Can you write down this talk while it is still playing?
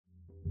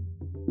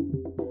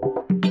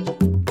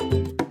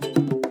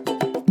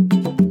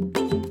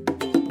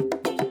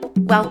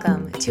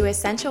Welcome to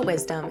Essential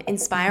Wisdom,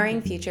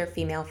 Inspiring Future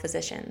Female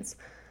Physicians,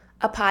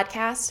 a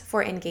podcast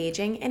for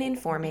engaging and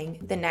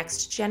informing the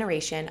next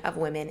generation of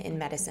women in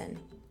medicine.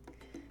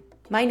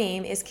 My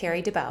name is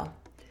Carrie DeBow.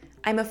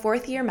 I'm a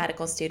fourth-year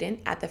medical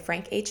student at the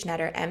Frank H.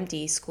 Netter,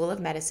 MD School of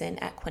Medicine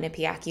at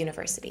Quinnipiac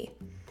University.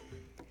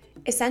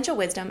 Essential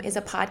Wisdom is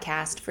a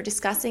podcast for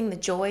discussing the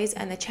joys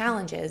and the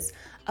challenges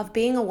of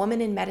being a woman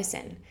in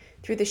medicine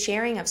through the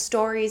sharing of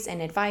stories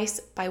and advice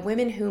by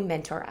women who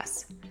mentor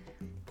us.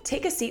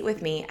 Take a seat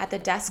with me at the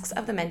desks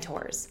of the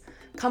mentors.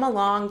 Come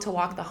along to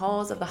walk the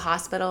halls of the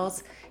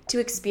hospitals, to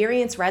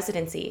experience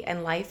residency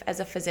and life as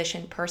a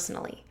physician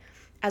personally,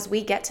 as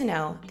we get to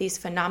know these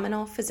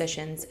phenomenal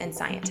physicians and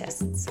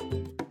scientists.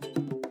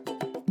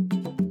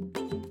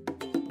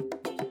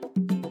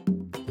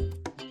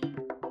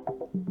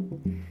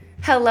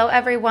 Hello,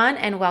 everyone,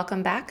 and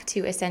welcome back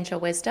to Essential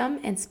Wisdom,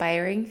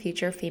 Inspiring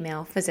Future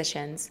Female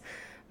Physicians.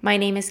 My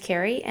name is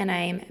Carrie, and I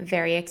am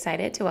very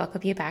excited to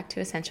welcome you back to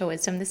Essential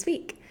Wisdom this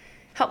week.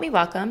 Help me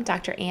welcome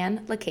Dr.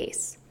 Anne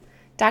LaCase.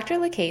 Dr.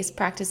 LaCase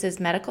practices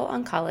medical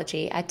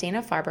oncology at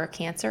Dana-Farber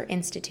Cancer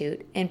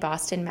Institute in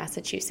Boston,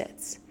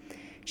 Massachusetts.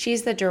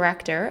 She's the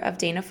director of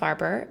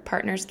Dana-Farber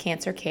Partners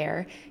Cancer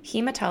Care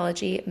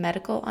Hematology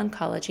Medical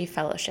Oncology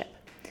Fellowship.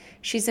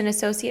 She's an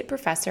associate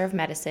professor of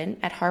medicine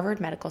at Harvard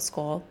Medical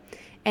School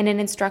and an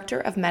instructor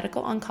of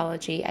medical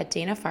oncology at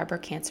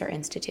Dana-Farber Cancer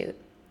Institute.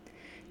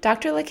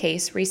 Dr.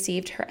 LaCase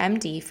received her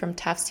MD from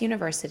Tufts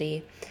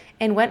University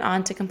and went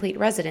on to complete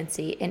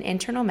residency in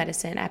internal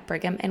medicine at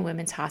Brigham and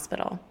Women's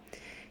Hospital.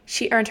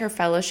 She earned her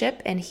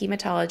fellowship in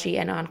hematology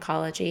and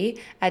oncology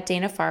at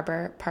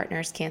Dana-Farber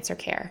Partners Cancer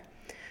Care.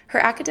 Her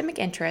academic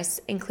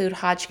interests include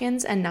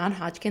Hodgkin's and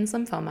non-Hodgkin's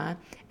lymphoma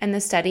and the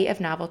study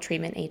of novel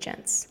treatment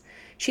agents.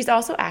 She's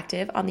also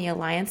active on the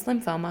Alliance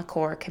Lymphoma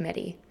Core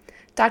Committee.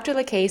 Dr.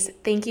 LaCase,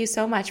 thank you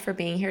so much for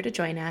being here to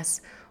join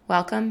us.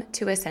 Welcome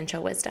to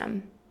Essential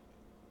Wisdom.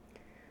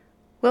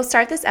 We'll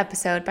start this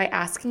episode by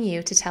asking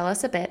you to tell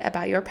us a bit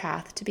about your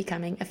path to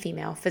becoming a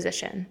female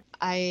physician.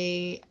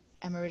 I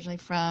am originally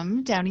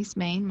from Down East,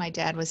 Maine. My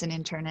dad was an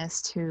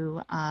internist who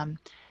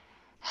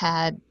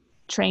had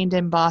trained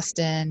in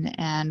Boston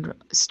and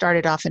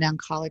started off in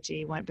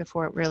oncology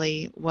before it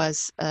really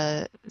was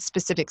a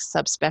specific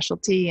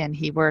subspecialty, and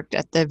he worked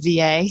at the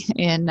VA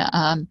in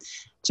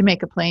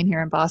Jamaica Plain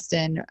here in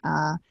Boston.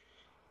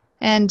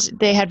 And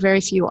they had very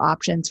few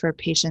options for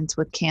patients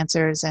with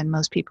cancers, and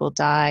most people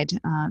died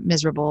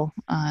miserable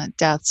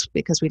deaths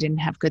because we didn't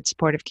have good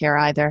supportive care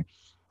either.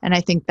 And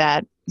I think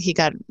that he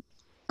got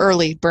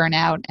early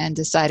burnout and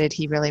decided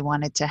he really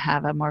wanted to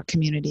have a more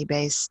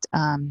community-based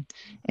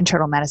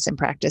internal medicine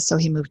practice. So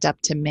he moved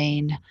up to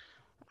Maine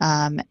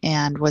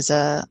and was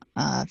a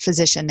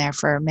physician there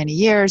for many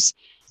years.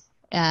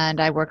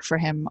 And I worked for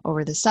him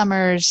over the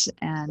summers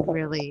and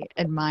really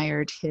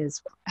admired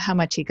how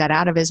much he got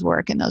out of his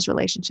work and those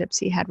relationships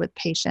he had with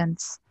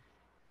patients.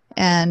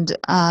 And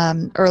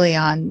early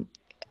on,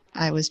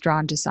 I was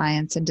drawn to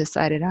science and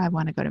decided I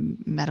want to go to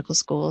medical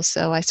school.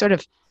 So I sort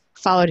of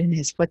followed in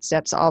his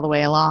footsteps all the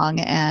way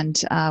along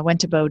and went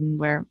to Bowdoin,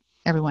 where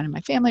everyone in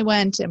my family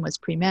went, and was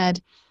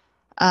pre-med,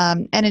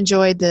 and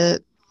enjoyed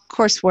the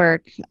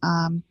coursework,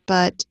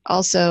 but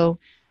also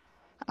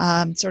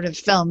sort of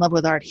fell in love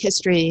with art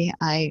history.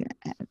 I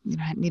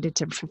needed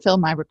to fulfill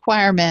my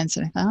requirements,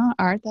 and I thought, oh,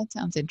 art, that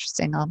sounds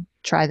interesting. I'll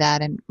try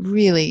that, and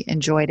really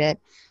enjoyed it.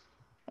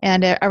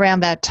 And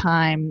around that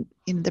time,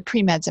 the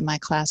pre-meds in my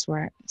class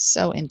were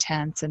so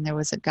intense, and there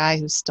was a guy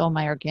who stole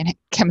my organic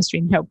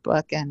chemistry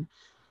notebook, and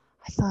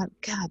I thought,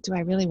 God, do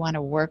I really want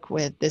to work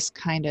with this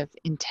kind of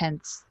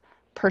intense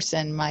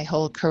person my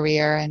whole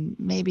career? And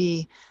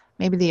maybe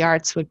the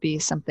arts would be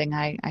something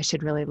I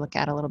should really look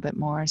at a little bit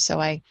more. So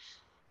I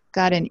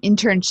got an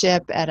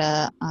internship at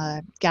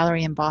a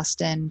gallery in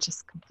Boston,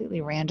 just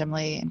completely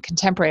randomly, in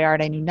contemporary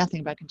art. I knew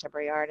nothing about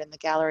contemporary art, and the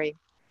gallery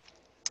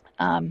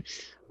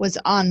was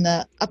on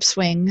the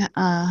upswing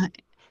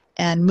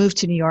and moved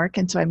to New York.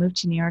 And so I moved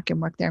to New York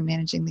and worked there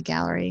managing the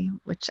gallery,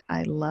 which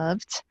I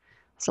loved.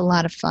 It's a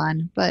lot of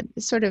fun, but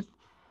sort of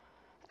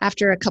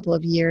after a couple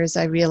of years,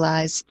 I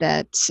realized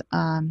that,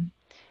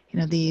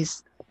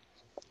 these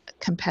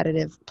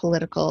competitive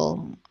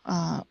political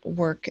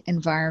work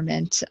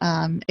environment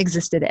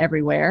existed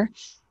everywhere.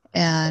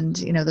 And,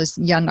 those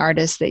young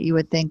artists that you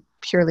would think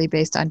purely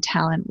based on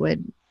talent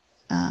would,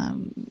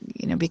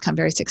 become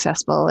very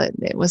successful.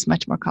 It was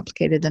much more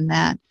complicated than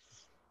that.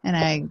 And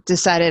I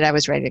decided I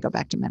was ready to go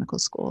back to medical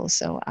school.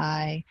 So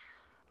I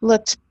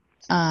looked.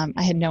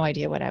 I had no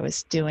idea what I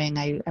was doing.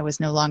 I was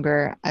no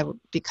longer,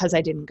 because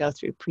I didn't go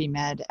through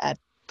pre-med at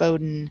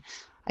Bowdoin,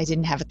 I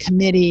didn't have a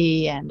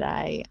committee, and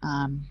I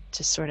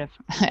just sort of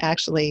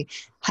actually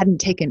hadn't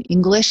taken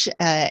English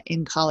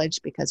in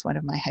college because one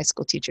of my high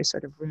school teachers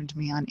sort of ruined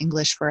me on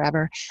English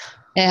forever.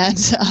 And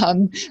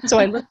so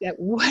I looked at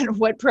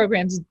what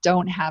programs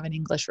don't have an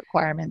English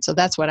requirement. So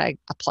that's what I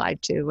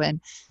applied to. And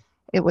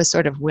it was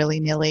sort of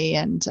willy-nilly,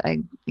 and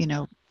I,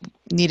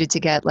 needed to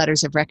get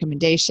letters of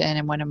recommendation,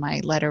 and one of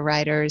my letter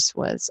writers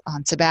was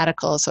on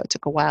sabbatical, so it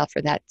took a while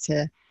for that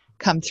to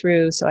come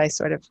through. So I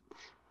sort of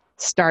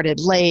started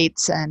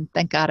late, and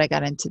thank God I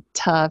got into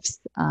Tufts,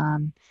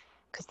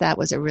 because that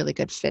was a really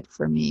good fit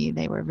for me.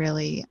 They were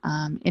really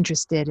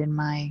interested in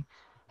my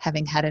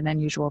having had an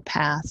unusual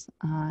path,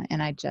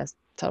 and I just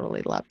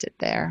totally loved it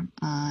there,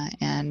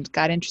 and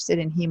got interested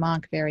in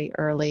hemonc very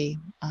early.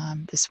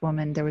 This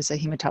woman, there was a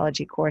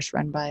hematology course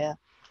run by a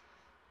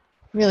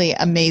really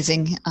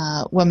amazing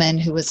woman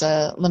who was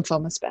a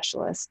lymphoma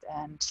specialist,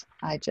 and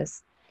I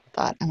just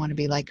thought I want to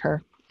be like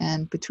her.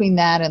 And between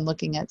that and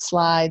looking at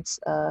slides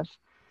of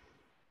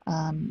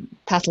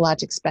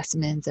pathologic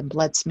specimens and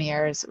blood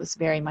smears, it was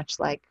very much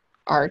like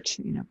art,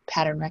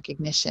 pattern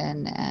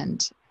recognition,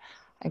 and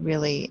I'm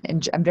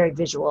very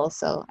visual,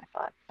 so I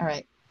thought, all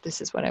right, this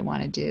is what I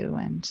want to do,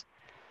 and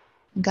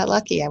got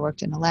lucky. I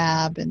worked in a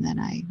lab, and then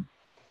I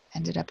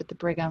ended up at the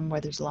Brigham, where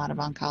there's a lot of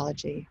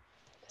oncology.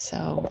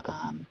 So,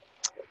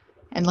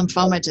 and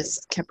lymphoma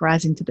just kept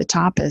rising to the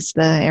top as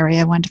the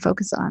area I wanted to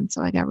focus on.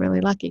 So I got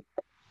really lucky.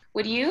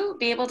 Would you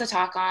be able to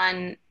talk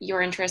on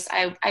your interests?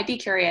 I'd be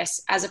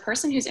curious, as a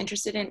person who's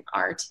interested in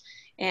art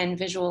and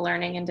visual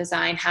learning and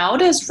design, how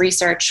does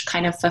research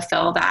kind of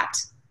fulfill that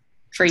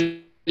for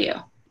you?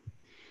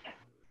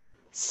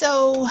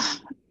 So,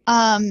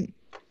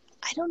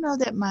 I don't know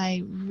that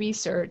my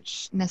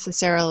research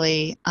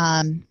necessarily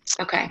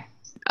Okay.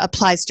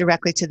 applies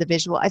directly to the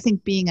visual. I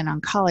think being an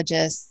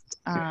oncologist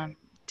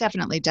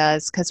definitely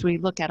does, because we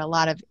look at a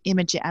lot of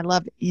imaging. I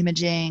love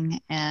imaging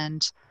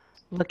and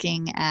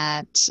looking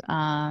at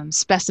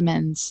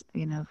specimens,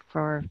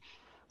 for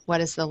what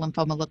does the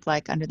lymphoma look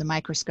like under the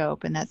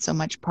microscope. And that's so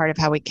much part of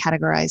how we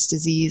categorize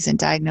disease and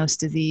diagnose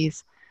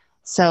disease.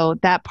 So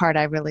that part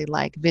I really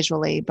like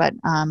visually, but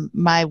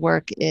my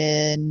work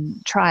in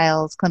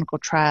trials, clinical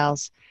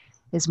trials,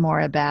 is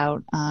more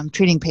about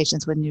treating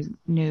patients with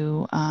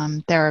new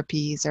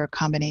therapies or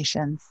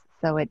combinations.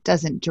 So it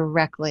doesn't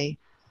directly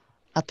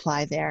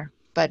apply there.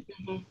 But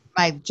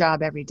my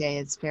job every day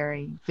is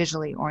very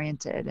visually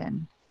oriented,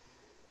 and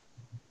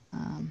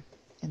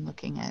in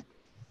looking at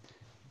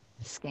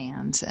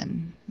scans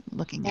and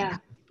looking at how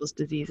people's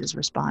disease is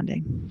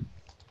responding.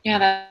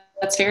 Yeah,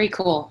 that's very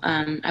cool.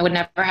 I would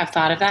never have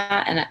thought of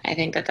that, and I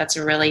think that that's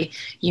a really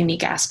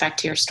unique aspect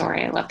to your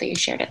story. I love that you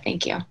shared it.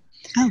 Thank you.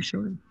 Oh,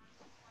 sure.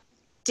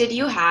 Did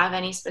you have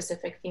any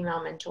specific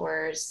female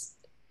mentors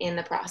in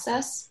the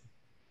process?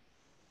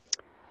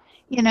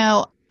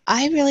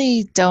 I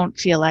really don't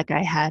feel like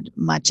I had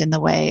much in the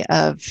way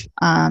of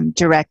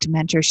direct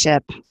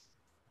mentorship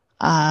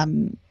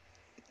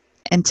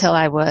until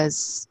I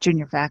was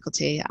junior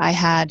faculty. I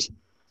had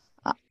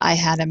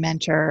a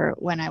mentor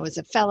when I was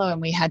a fellow,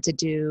 and we had to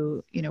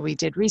do, we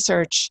did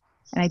research,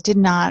 and I did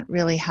not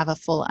really have a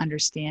full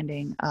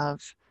understanding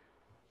of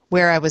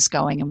where I was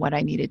going and what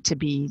I needed to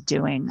be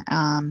doing.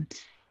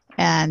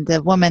 And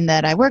the woman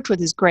that I worked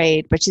with is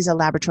great, but she's a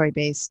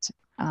laboratory-based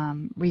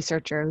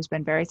researcher who's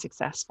been very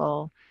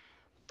successful,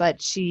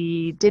 but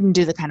she didn't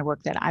do the kind of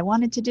work that I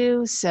wanted to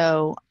do.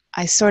 So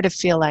I sort of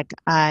feel like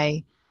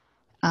I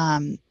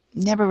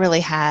never really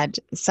had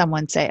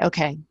someone say,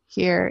 okay,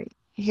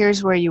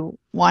 here's where you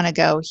want to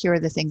go. Here are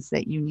the things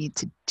that you need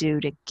to do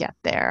to get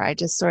there. I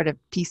just sort of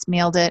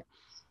piecemealed it.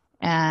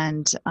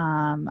 And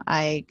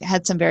I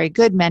had some very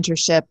good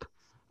mentorship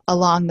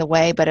along the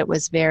way, but it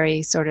was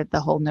very sort of the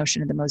whole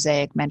notion of the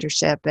mosaic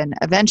mentorship. And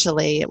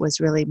eventually it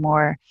was really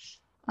more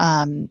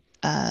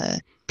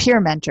peer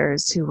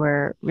mentors who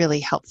were really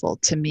helpful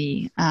to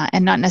me.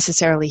 And not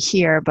necessarily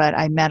here, but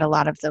I met a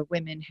lot of the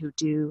women who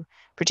do,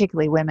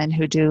 particularly women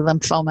who do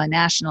lymphoma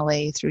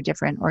nationally through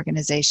different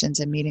organizations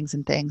and meetings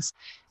and things.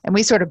 And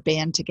we sort of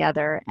band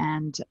together,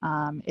 and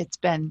it's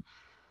been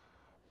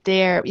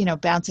there,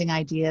 bouncing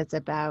ideas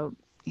about,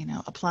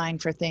 applying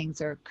for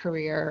things or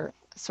career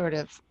sort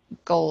of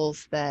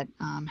goals that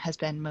has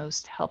been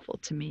most helpful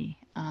to me.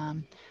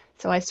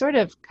 So I sort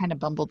of kind of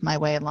bumbled my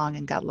way along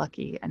and got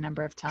lucky a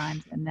number of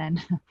times. And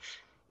then,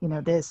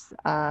 this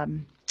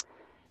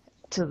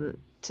to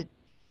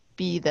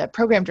be the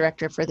program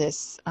director for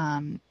this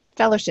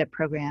fellowship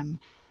program,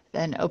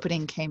 an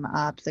opening came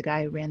up. The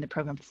guy who ran the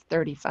program for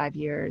 35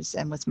 years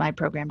and was my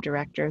program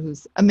director,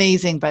 who's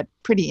amazing, but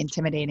pretty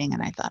intimidating.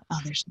 And I thought, oh,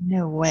 there's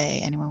no way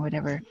anyone would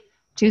ever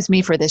choose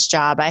me for this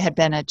job. I had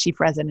been a chief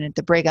resident at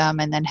the Brigham,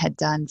 and then had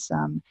done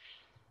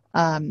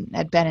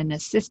had been an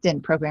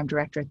assistant program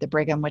director at the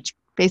Brigham, which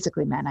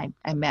basically meant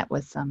I met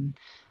with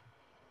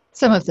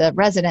some of the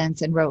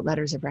residents and wrote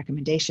letters of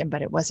recommendation,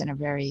 but it wasn't a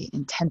very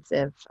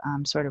intensive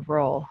sort of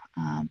role.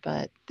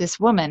 But this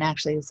woman,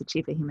 actually, who's the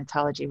chief of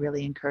hematology,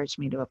 really encouraged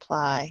me to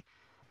apply.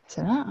 I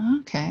said, oh,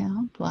 okay,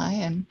 I'll apply.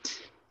 And,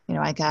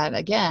 I got,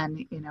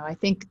 again, I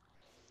think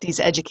these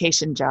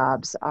education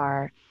jobs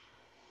are,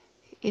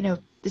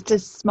 it's a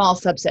small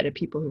subset of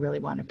people who really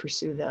want to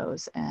pursue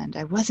those. And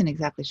I wasn't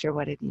exactly sure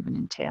what it even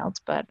entailed,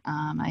 but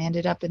I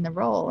ended up in the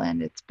role,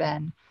 and it's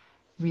been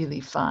really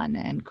fun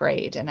and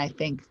great. And I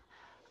think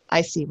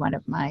I see one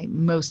of my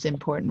most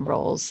important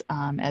roles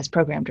as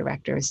program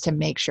director is to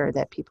make sure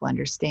that people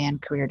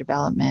understand career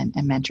development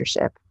and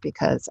mentorship,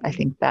 because I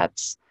think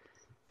that's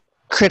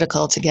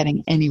critical to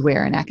getting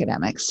anywhere in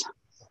academics.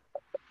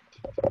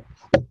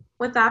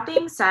 With that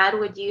being said,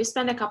 would you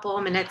spend a couple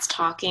of minutes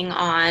talking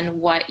on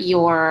what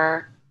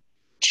your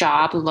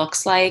job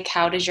looks like?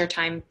 How does your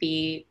time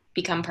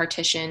become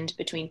partitioned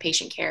between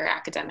patient care,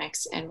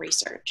 academics, and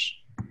research?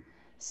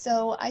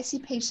 So I see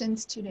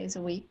patients 2 days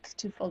a week,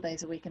 2 full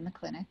days a week in the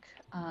clinic.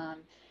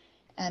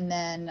 And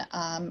then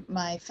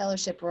my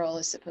fellowship role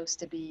is supposed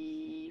to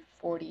be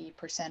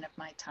 40% of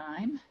my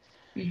time.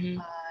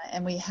 Mm-hmm.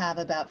 And we have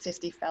about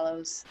 50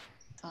 fellows.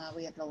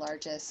 We have the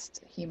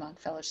largest HEMONC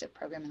fellowship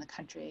program in the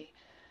country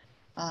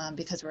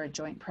because we're a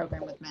joint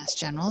program with Mass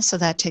General. So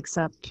that takes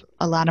up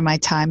a lot of my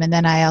time. And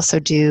then I also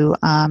do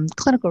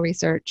clinical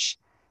research,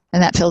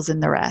 and that fills in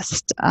the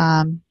rest.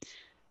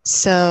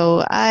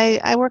 So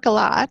I work a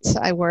lot.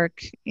 I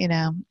work,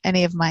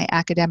 any of my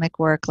academic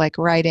work, like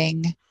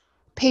writing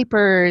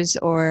papers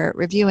or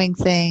reviewing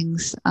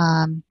things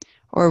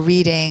or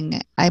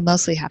reading, I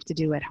mostly have to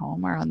do at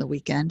home or on the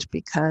weekend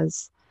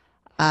because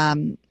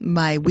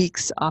my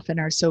weeks often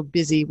are so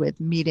busy with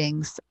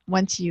meetings.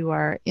 Once you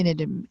are in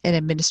an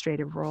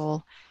administrative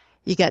role,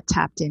 you get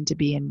tapped in to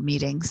be in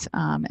meetings.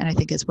 And I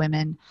think as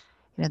women,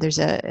 there's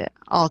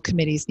all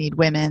committees need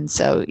women,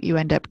 so you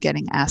end up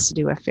getting asked to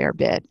do a fair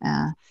bit.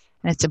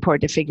 And it's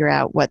important to figure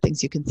out what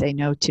things you can say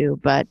no to.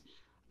 But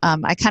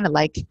I kind of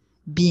like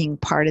being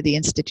part of the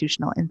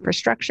institutional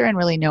infrastructure and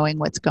really knowing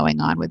what's going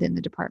on within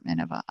the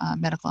Department of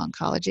Medical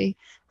Oncology.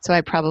 So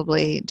I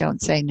probably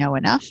don't say no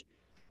enough.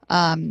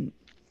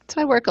 So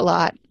I work a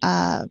lot,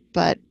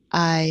 but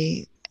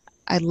I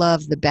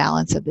love the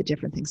balance of the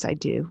different things I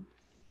do.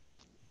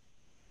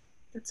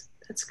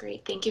 That's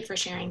great. Thank you for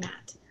sharing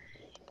that.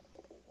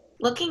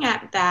 Looking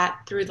at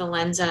that through the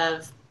lens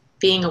of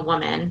being a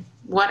woman,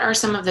 what are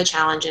some of the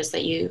challenges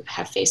that you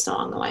have faced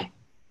along the way?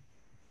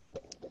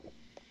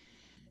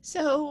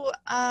 So,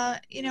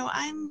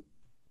 I'm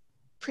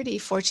pretty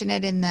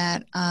fortunate in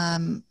that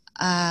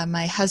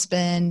my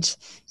husband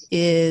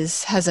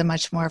has a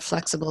much more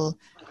flexible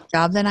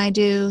job than I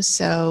do.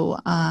 So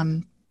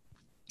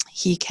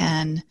he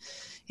can,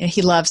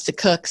 he loves to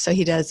cook. So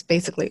he does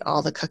basically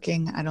all the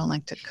cooking. I don't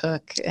like to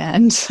cook,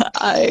 and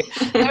I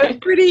have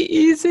it pretty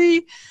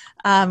easy.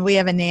 We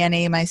have a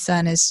nanny. My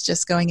son is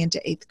just going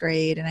into 8th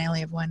grade, and I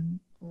only have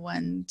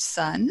one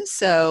son.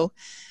 So,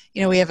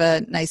 we have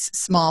a nice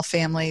small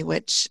family,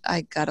 which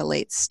I got a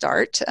late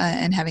start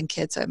and having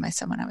kids. I had my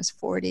son when I was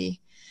 40.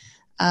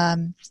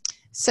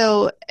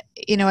 So,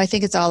 I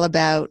think it's all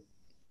about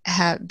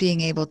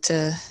being able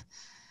to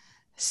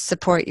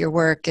support your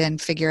work and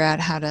figure out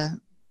how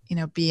to,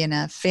 be in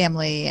a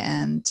family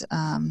and,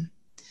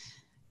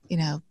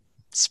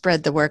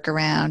 spread the work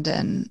around.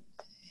 And,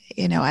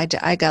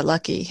 I got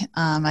lucky.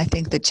 I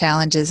think the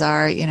challenges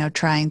are,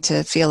 trying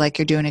to feel like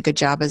you're doing a good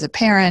job as a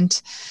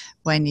parent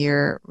when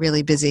you're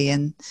really busy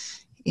and,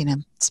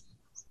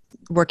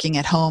 working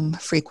at home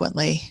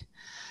frequently.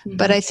 Mm-hmm.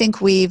 But I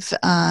think we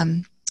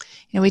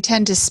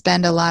tend to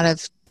spend a lot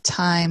of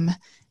time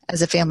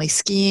as a family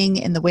skiing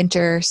in the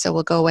winter. So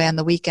we'll go away on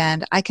the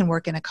weekend. I can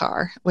work in a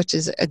car, which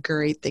is a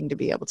great thing to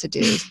be able to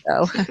do.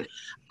 So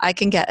I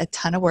can get a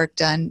ton of work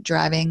done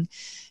driving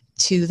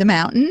to the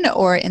mountain,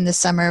 or in the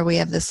summer, we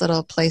have this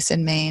little place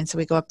in Maine. So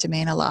we go up to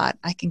Maine a lot.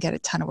 I can get a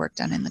ton of work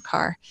done in the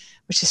car,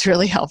 which is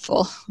really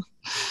helpful.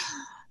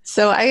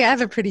 So I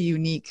have a pretty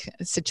unique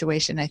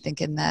situation, I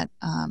think, in that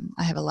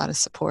I have a lot of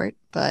support,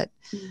 but,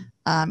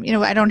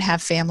 I don't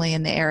have family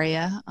in the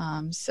area.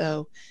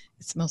 So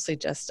it's mostly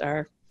just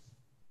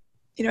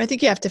I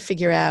think you have to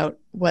figure out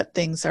what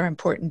things are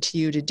important to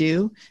you to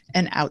do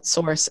and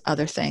outsource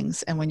other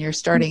things. And when you're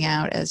starting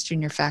out as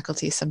junior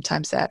faculty,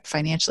 sometimes that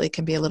financially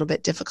can be a little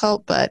bit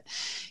difficult, but,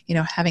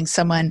 having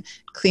someone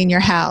clean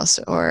your house,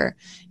 or,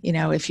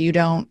 if you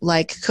don't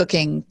like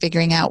cooking,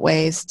 figuring out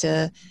ways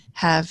to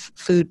have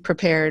food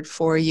prepared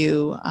for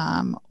you,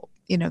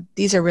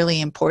 these are really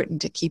important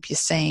to keep you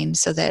sane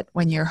so that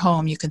when you're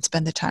home, you can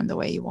spend the time the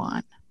way you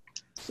want.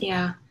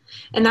 Yeah.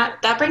 And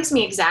that brings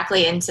me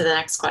exactly into the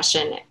next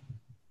question.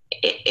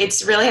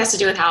 It really has to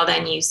do with how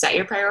then you set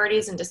your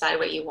priorities and decide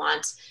what you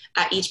want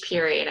at each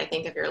period, I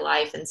think, of your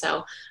life. And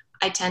so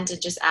I tend to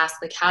just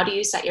ask, how do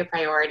you set your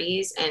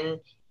priorities? And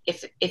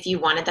if you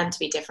wanted them to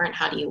be different,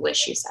 how do you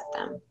wish you set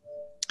them?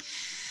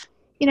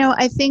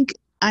 I think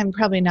I'm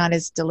probably not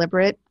as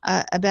deliberate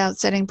about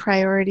setting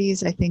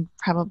priorities. I think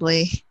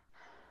probably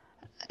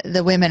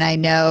the women I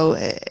know,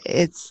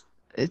 it's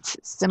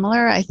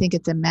similar. I think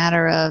it's a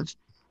matter of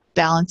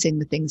balancing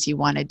the things you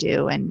want to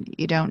do. And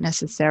you don't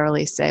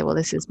necessarily say, well,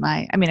 this is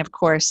of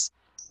course,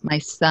 my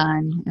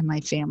son and my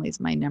family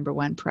is my number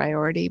one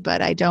priority,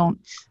 but I don't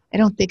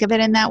think of it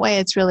in that way.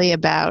 It's really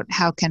about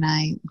how can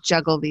I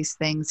juggle these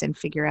things and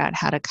figure out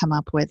how to come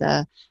up with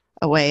a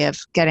way of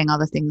getting all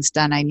the things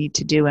done I need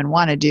to do and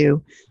want to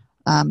do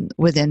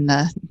within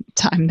the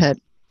time that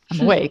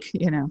I'm awake,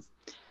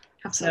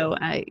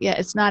 Absolutely. So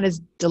it's not as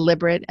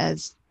deliberate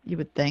as you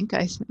would think.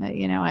 I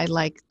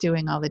like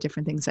doing all the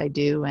different things I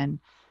do, and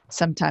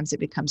sometimes it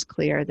becomes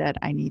clear that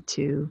I need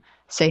to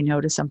say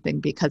no to something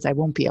because I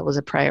won't be able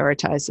to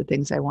prioritize the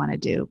things I want to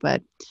do.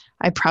 But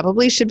I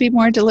probably should be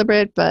more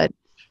deliberate, but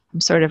I'm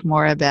sort of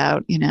more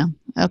about,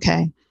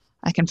 okay,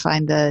 I can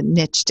find the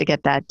niche to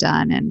get that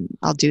done and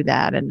I'll do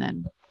that. And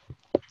then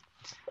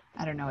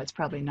I don't know, it's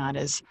probably not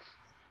as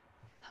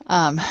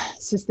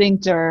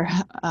succinct or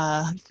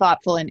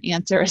thoughtful an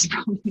answer as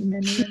probably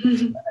many of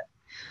them.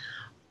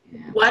 Yeah.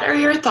 What are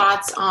your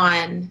thoughts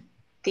on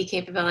the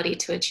capability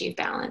to achieve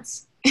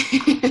balance?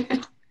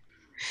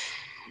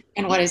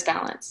 And what is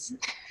balance?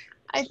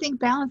 I think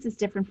balance is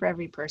different for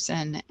every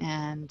person,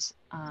 and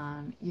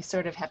you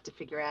sort of have to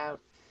figure out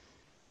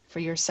for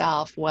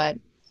yourself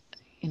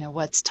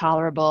what's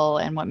tolerable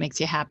and what makes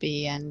you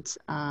happy. And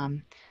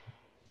I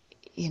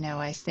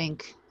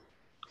think,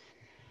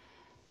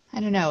 I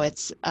don't know,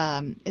 it's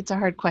a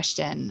hard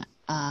question,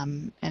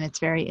 and it's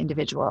very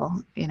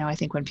individual. I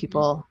think when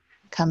people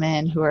come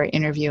in who are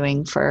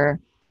interviewing for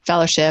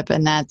fellowship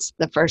and that's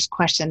the first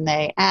question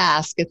they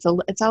ask, it's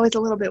always a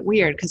little bit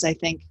weird, because I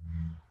think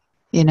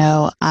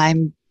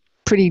I'm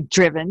pretty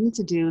driven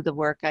to do the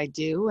work I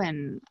do,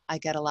 and I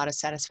get a lot of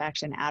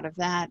satisfaction out of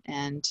that.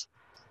 And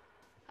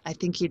I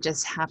think you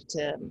just have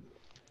to,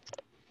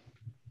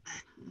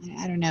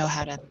 I don't know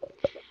how to,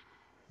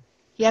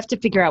 you have to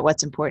figure out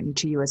what's important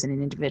to you as an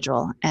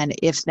individual. And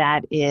if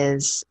that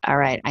is, all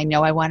right, I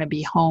know I want to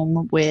be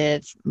home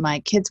with my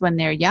kids when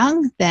they're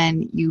young,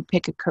 then you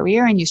pick a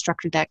career and you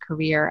structure that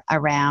career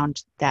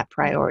around that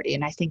priority.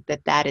 And I think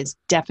that is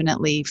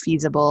definitely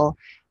feasible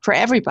for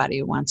everybody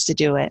who wants to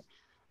do it.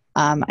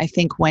 I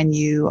think when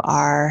you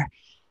are,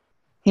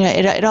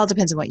 it all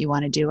depends on what you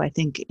want to do. I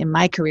think in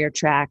my career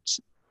track,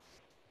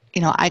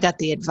 I got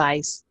the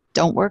advice,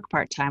 don't work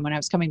part-time. When I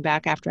was coming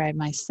back after I had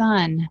my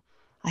son,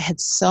 I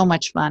had so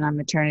much fun on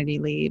maternity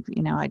leave.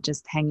 I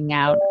just hanging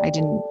out.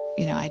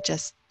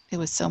 It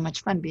was so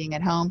much fun being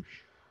at home.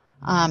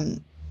 I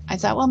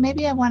thought, well,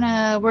 maybe I want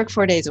to work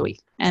 4 days a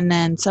week. And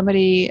then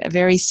a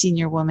very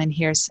senior woman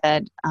here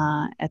said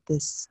at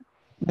this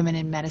Women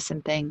in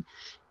Medicine thing,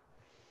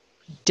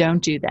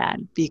 don't do that,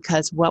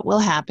 because what will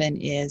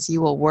happen is you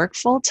will work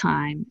full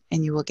time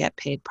and you will get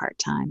paid part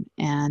time.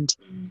 And,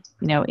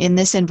 in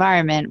this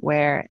environment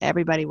where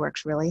everybody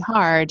works really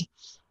hard,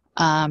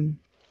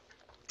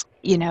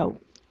 you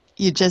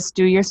just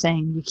do your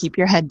thing, you keep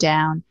your head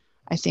down.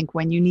 I think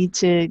when you need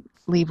to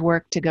leave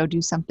work to go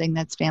do something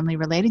that's family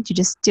related, you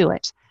just do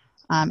it.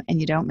 And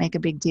you don't make a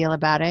big deal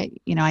about it.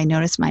 I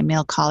notice my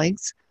male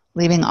colleagues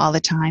leaving all the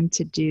time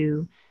to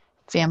do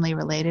family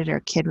related or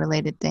kid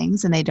related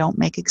things, and they don't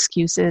make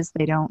excuses.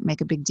 They don't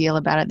make a big deal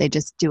about it. They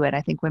just do it.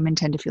 I think women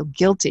tend to feel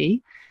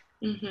guilty.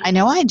 Mm-hmm. I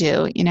know I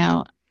do.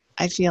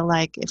 I feel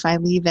like if I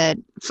leave at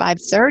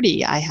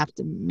 5:30, I have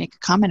to make a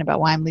comment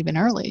about why I'm leaving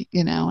early,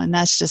 and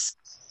that's just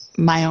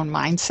my own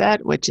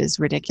mindset, which is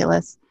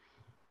ridiculous.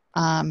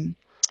 So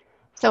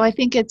I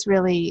think it's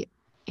really,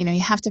 you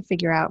have to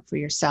figure out for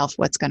yourself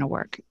what's going to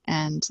work.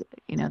 And,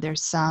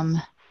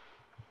 and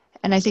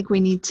I think we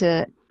need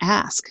to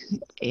ask,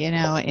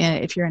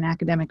 if you're in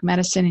academic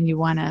medicine and you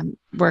want to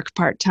work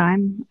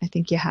part-time, I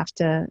think you have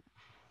to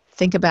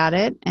think about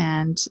it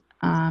and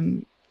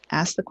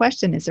ask the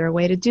question, is there a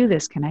way to do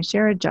this? Can I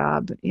share a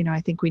job?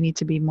 I think we need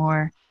to be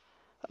more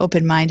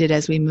open-minded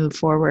as we move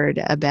forward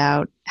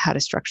about how to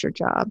structure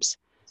jobs.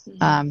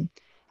 Mm-hmm.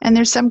 And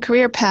there's some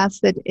career paths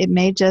that it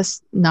may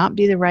just not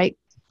be the right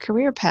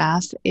career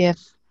path. If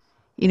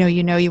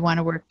you want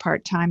to work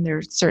part-time, there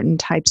are certain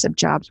types of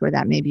jobs where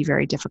that may be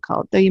very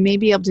difficult, though you may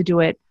be able to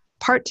do it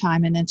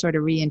part-time and then sort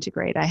of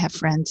reintegrate. I have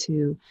friends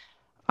who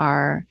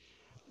are,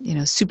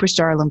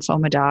 superstar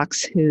lymphoma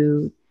docs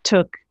who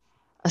took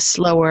a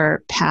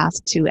slower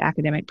path to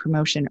academic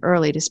promotion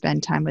early to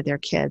spend time with their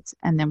kids.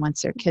 And then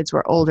once their kids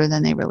were older,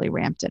 then they really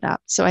ramped it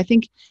up. So I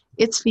think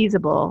it's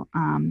feasible,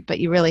 but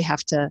you really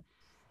have to,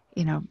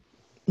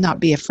 not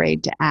be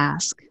afraid to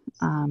ask,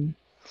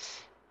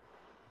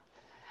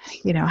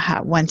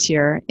 once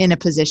you're in a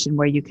position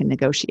where you can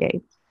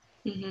negotiate.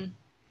 Mm-hmm.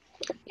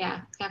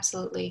 Yeah,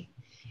 absolutely.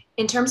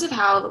 In terms of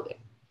how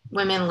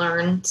women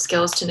learn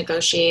skills to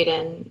negotiate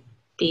and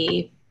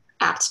be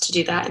apt to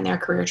do that in their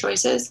career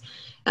choices,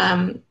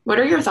 what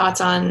are your thoughts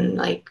on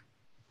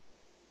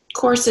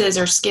courses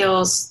or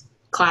skills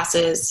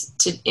classes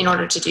in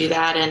order to do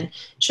that? And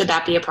should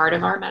that be a part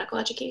of our medical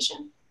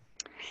education?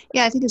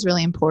 Yeah, I think it's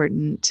really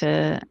important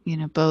to,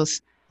 both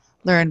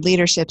learn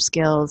leadership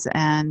skills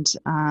and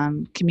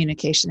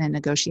communication and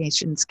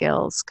negotiation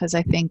skills, because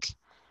I think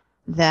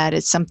that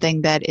it's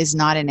something that is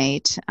not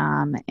innate,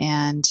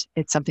 and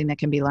it's something that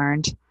can be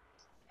learned.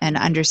 And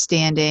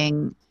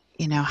understanding,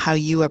 how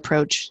you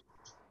approach,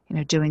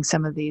 doing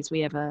some of these.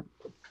 We have a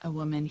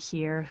woman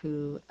here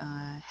who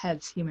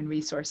heads human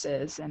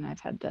resources, and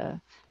I've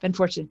been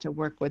fortunate to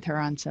work with her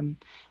on some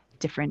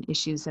different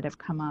issues that have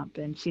come up,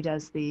 and she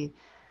does the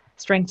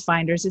Strength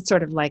Finders. It's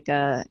sort of like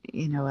a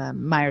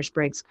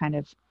Myers-Briggs kind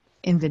of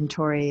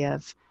inventory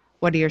of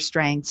what are your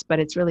strengths, but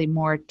it's really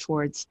more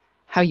towards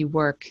how you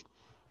work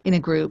in a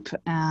group.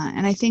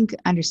 And I think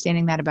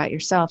understanding that about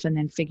yourself and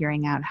then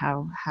figuring out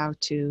how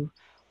to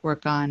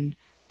work on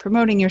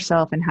promoting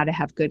yourself and how to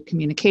have good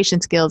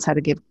communication skills, how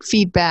to give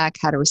feedback,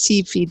 how to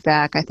receive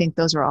feedback. I think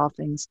those are all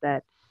things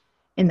that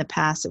in the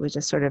past it was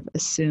just sort of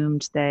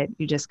assumed that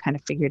you just kind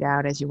of figured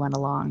out as you went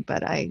along.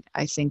 But I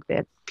think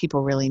that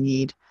people really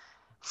need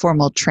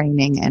formal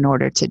training in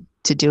order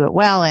to do it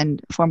well,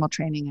 and formal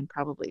training and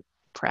probably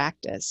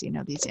practice,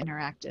 these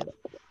interactive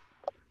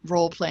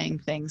role-playing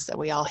things that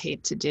we all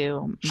hate to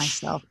do,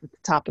 myself at the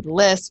top of the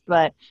list.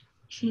 But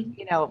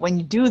when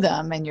you do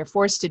them and you're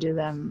forced to do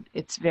them,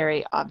 it's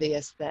very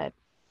obvious that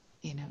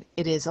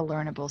it is a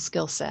learnable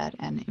skill set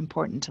and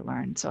important to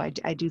learn. So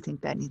I do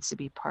think that needs to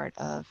be part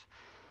of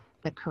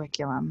the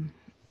curriculum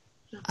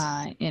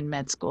in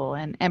med school,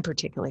 and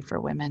particularly for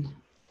women.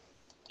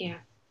 Yeah,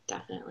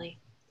 definitely.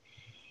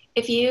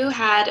 If you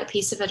had a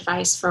piece of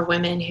advice for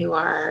women who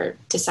are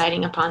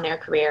deciding upon their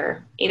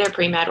career, either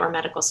pre-med or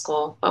medical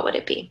school, what would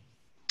it be?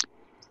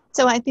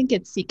 So I think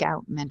it's seek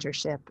out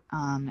mentorship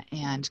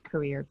and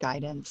career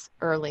guidance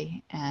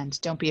early,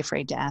 and don't be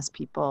afraid to ask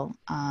people.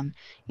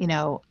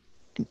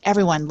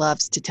 Everyone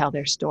loves to tell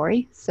their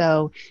story.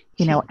 So,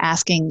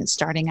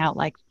 starting out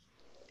like,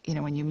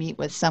 when you meet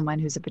with someone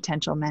who's a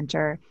potential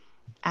mentor,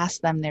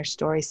 ask them their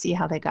story, see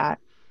how they got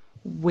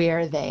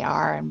where they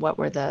are and what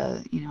were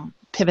the,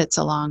 pivots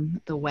along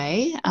the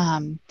way.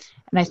 And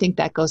I think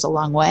that goes a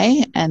long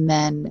way. And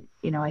then,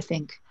 I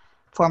think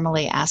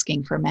formally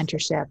asking for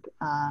mentorship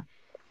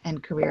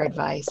and career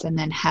advice, and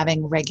then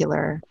having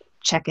regular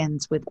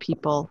check-ins with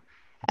people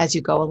as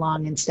you go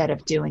along instead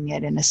of doing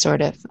it in a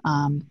sort of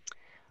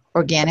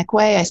organic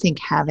way. I think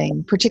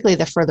having, particularly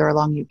the further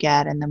along you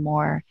get and the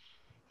more,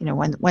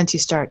 once you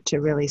start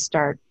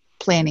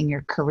planning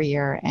your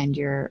career and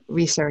your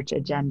research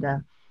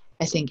agenda,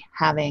 I think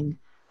having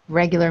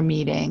regular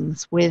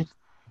meetings with,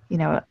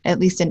 at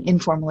least an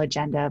informal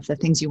agenda of the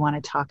things you want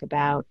to talk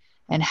about,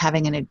 and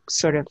having a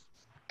sort of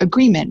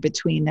agreement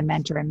between the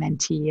mentor and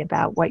mentee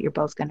about what you're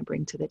both going to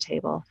bring to the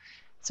table.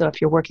 So if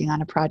you're working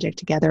on a project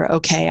together,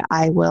 okay,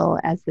 I will,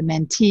 as the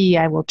mentee,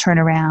 I will turn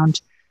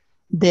around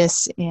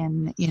this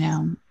in,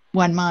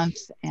 1 month.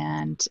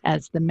 And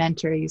as the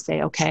mentor, you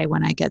say, okay,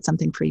 when I get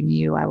something from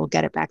you, I will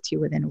get it back to you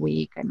within a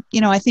week. And,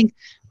 I think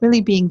really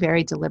being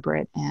very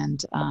deliberate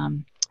and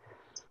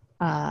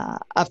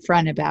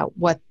upfront about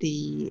what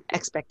the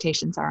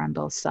expectations are on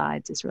both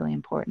sides is really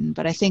important.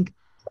 But I think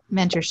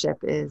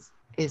mentorship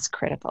is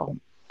critical.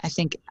 I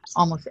think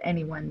almost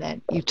anyone that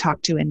you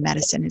talk to in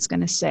medicine is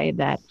going to say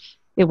that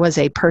it was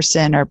a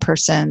person or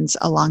persons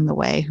along the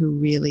way who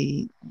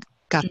really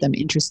got them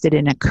interested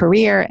in a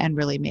career and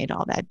really made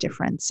all that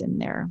difference in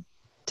their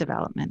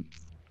development.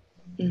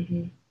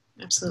 Mm-hmm.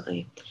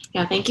 Absolutely.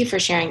 Yeah, thank you for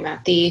sharing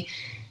that. The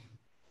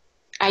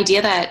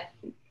idea that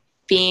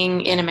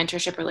being in a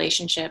mentorship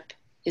relationship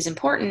is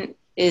important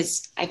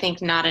is, I think,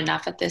 not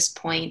enough at this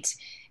point.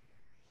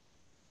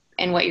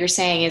 And what you're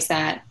saying is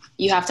that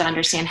you have to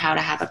understand how to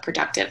have a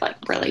productive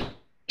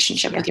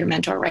relationship with your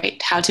mentor,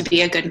 right? How to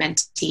be a good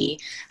mentee,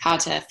 how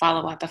to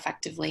follow up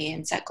effectively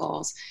and set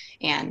goals.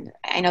 And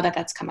I know that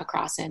that's come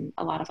across in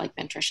a lot of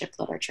mentorship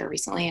literature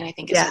recently, and I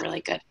think it's a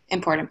really good,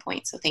 important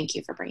point. So thank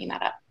you for bringing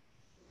that up.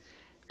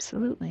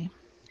 Absolutely.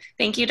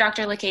 Thank you,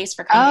 Dr. Lacaze,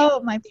 for coming.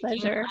 Oh, my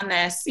pleasure. On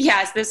this.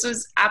 Yes, this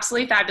was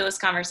absolutely fabulous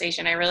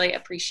conversation. I really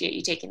appreciate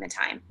you taking the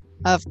time.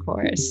 Of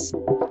course.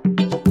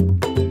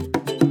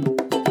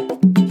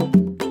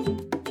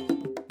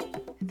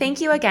 Thank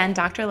you again,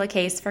 Dr.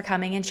 Lacaze, for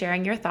coming and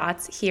sharing your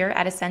thoughts here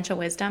at Essential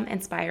Wisdom,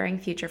 Inspiring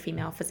Future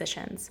Female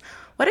Physicians.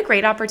 What a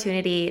great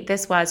opportunity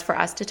this was for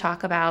us to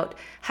talk about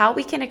how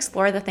we can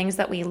explore the things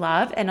that we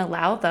love and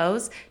allow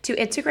those to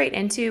integrate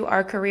into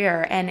our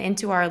career and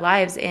into our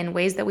lives in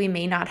ways that we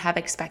may not have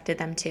expected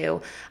them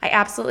to. I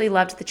absolutely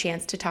loved the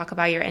chance to talk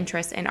about your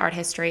interest in art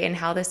history and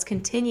how this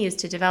continues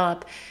to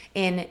develop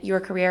in your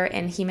career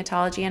in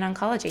hematology and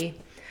oncology.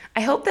 I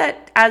hope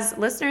that as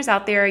listeners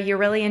out there, you're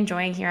really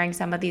enjoying hearing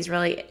some of these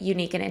really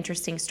unique and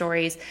interesting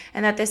stories,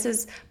 and that this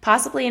is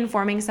possibly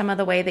informing some of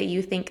the way that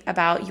you think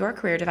about your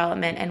career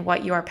development and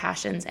what your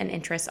passions and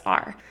interests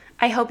are.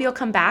 I hope you'll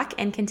come back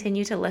and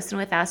continue to listen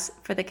with us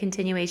for the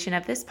continuation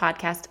of this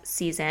podcast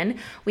season.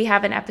 We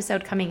have an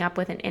episode coming up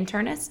with an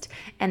internist,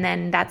 and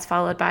then that's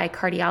followed by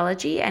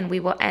cardiology, and we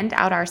will end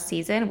out our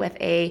season with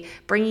a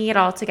Bringing It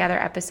All Together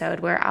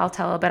episode where I'll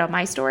tell a bit of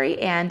my story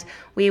and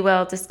we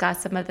will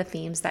discuss some of the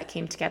themes that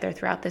came together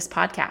throughout this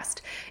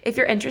podcast. If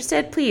you're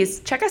interested, please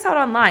check us out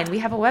online. We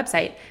have a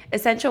website,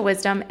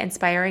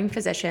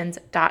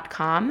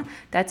 essentialwisdominspiringphysicians.com.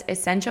 That's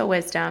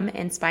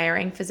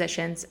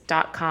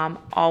essentialwisdominspiringphysicians.com,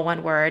 all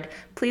one word.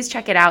 Please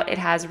check it out. It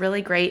has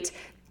really great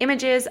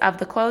images of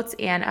the quotes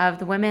and of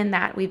the women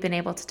that we've been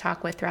able to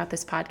talk with throughout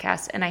this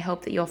podcast, and I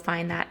hope that you'll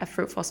find that a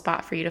fruitful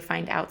spot for you to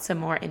find out some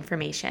more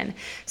information.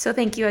 So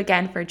thank you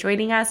again for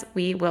joining us.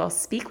 We will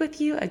speak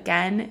with you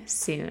again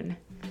soon.